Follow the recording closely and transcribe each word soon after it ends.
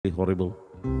horrible.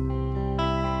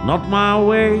 Not my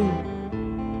way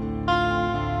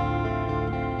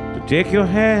to take your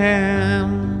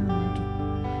hand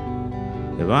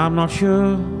if I'm not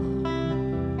sure.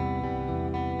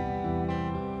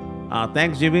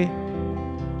 Thanks, Jimmy.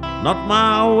 Not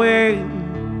my way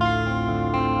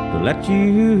to let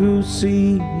you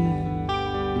see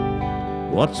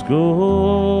what's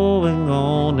going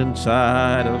on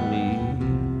inside of me.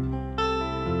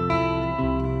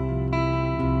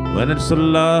 When it's the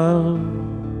love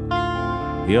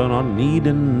you're not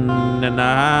needing and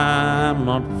I'm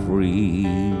not free,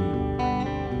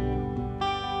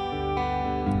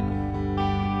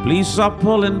 please stop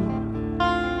pulling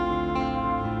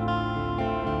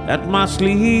at my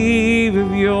sleeve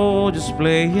if you're just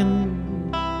playing.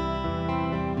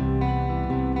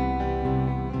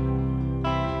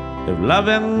 If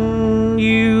loving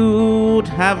you would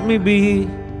have me be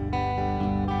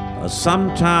a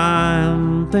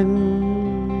sometime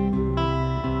thing,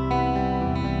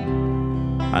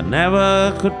 I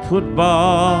never could put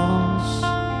bars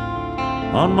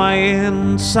on my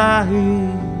insides.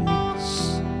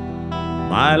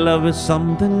 My love is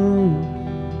something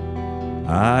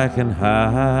I can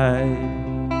hide.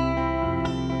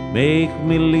 Make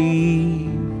me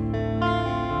leave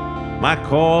my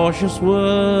cautious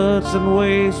words and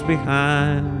ways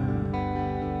behind.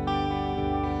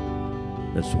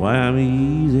 That's why I'm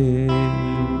easy.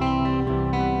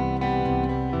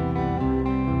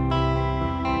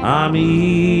 I'm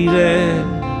easy.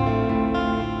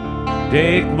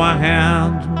 Take my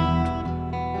hand,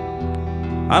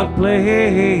 I'll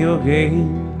play your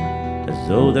game as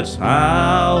though that's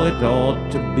how it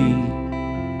ought to be.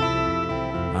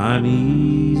 I'm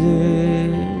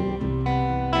easy.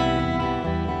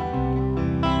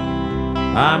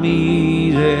 I'm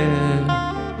easy.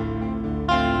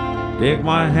 Take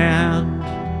my hand,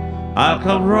 I'll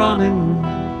come running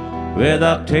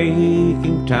without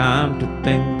taking time to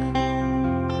think.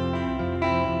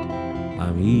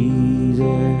 I'm easy.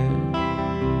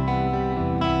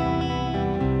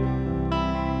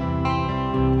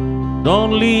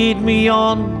 Don't lead me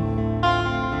on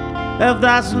if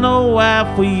there's nowhere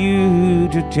for you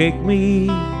to take me.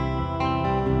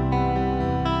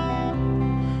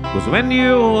 'Cause when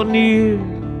you're near,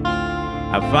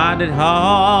 I find it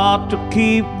hard to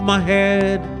keep my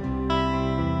head.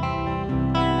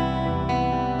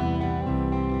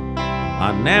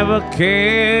 I never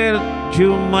cared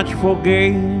too much for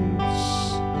games,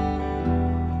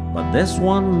 but this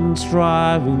one's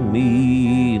driving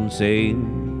me insane.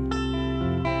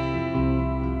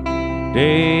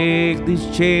 Take these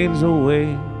chains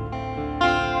away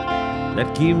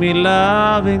that keep me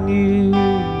loving you.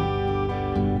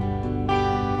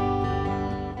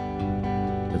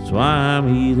 That's why I'm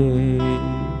easy.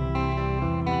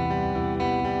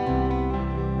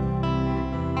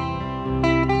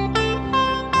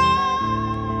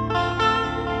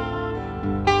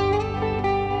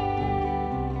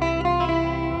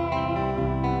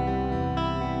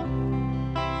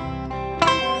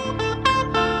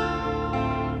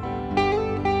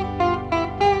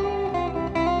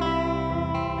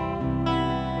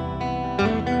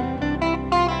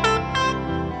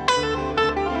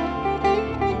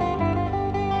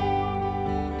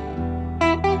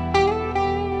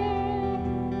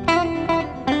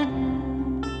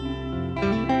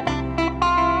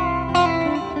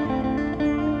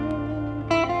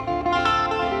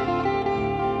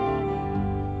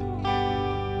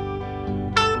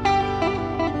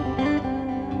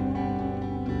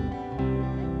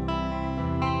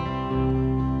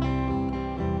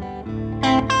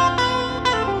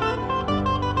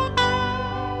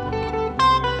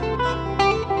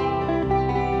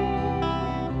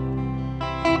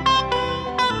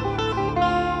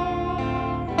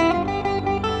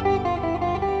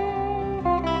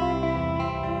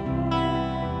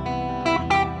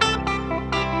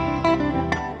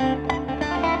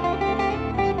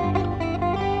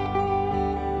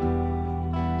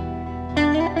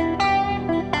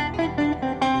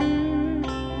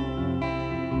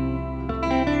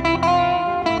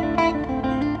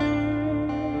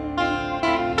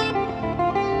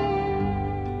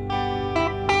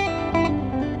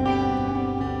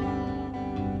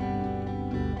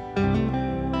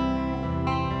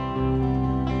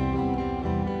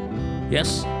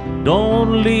 Yes,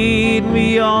 don't lead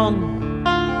me on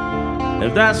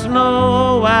if there's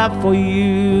nowhere for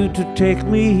you to take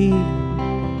me.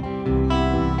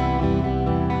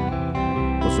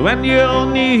 'Cause when you're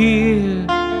near,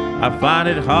 I find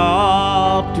it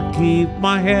hard to keep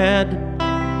my head.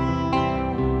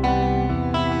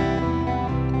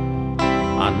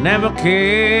 I never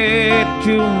cared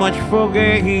too much for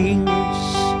games,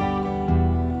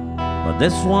 but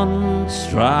this one's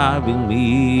driving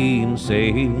me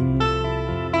insane.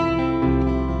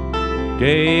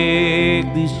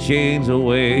 Take these chains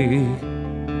away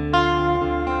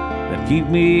that keep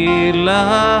me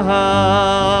loving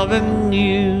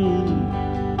you,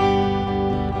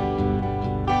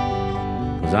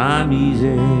 'cause I'm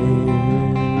easy.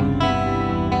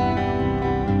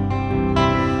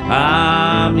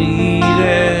 I'm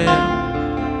easy.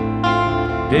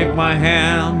 Take my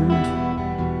hand,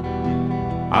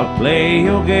 I'll play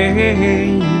your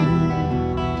game,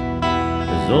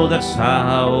 as though that's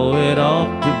how it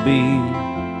ought to be.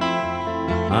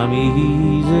 I'm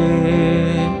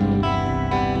easy.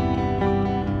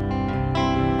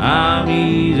 I'm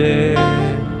easy.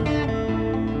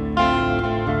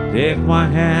 Take my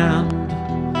hand,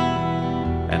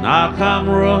 and I'll come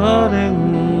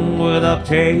running without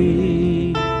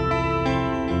taking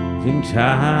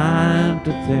time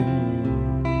to think.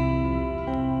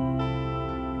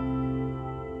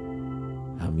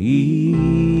 I'm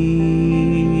easy.